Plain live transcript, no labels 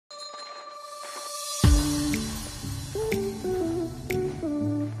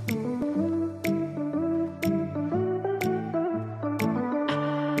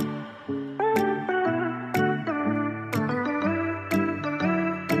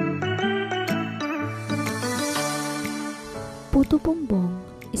Puto Bumbong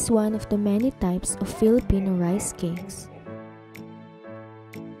is one of the many types of Filipino rice cakes.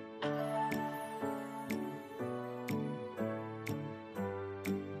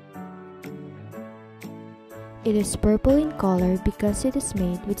 It is purple in color because it is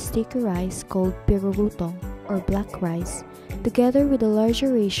made with sticky rice called pirurutong or black rice, together with a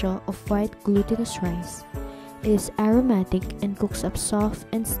larger ratio of white glutinous rice. It is aromatic and cooks up soft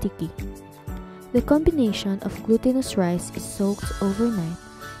and sticky. The combination of glutinous rice is soaked overnight,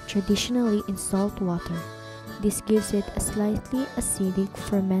 traditionally in salt water. This gives it a slightly acidic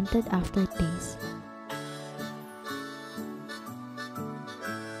fermented aftertaste.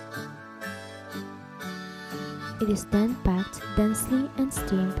 It is then packed densely and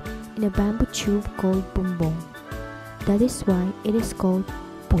steamed in a bamboo tube called bumbong. That is why it is called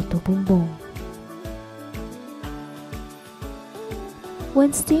Puto Bumbong.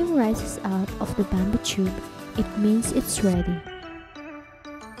 When steam rises out of the bamboo tube, it means it's ready.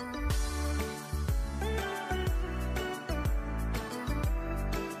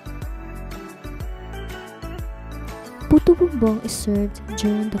 Puto Bumbong is served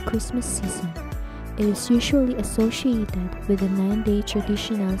during the Christmas season. It is usually associated with the 9-day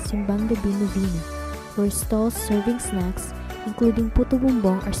traditional Simbang Gabi Novena, where stalls serving snacks, including Puto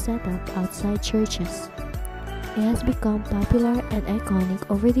Bumbong, are set up outside churches. It has become popular and iconic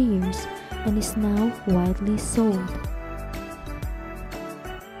over the years and is now widely sold.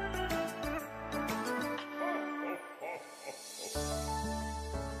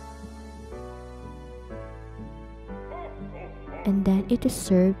 And then it is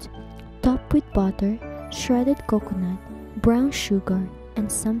served topped with butter, shredded coconut, brown sugar, and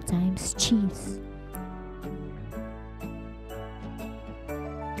sometimes cheese.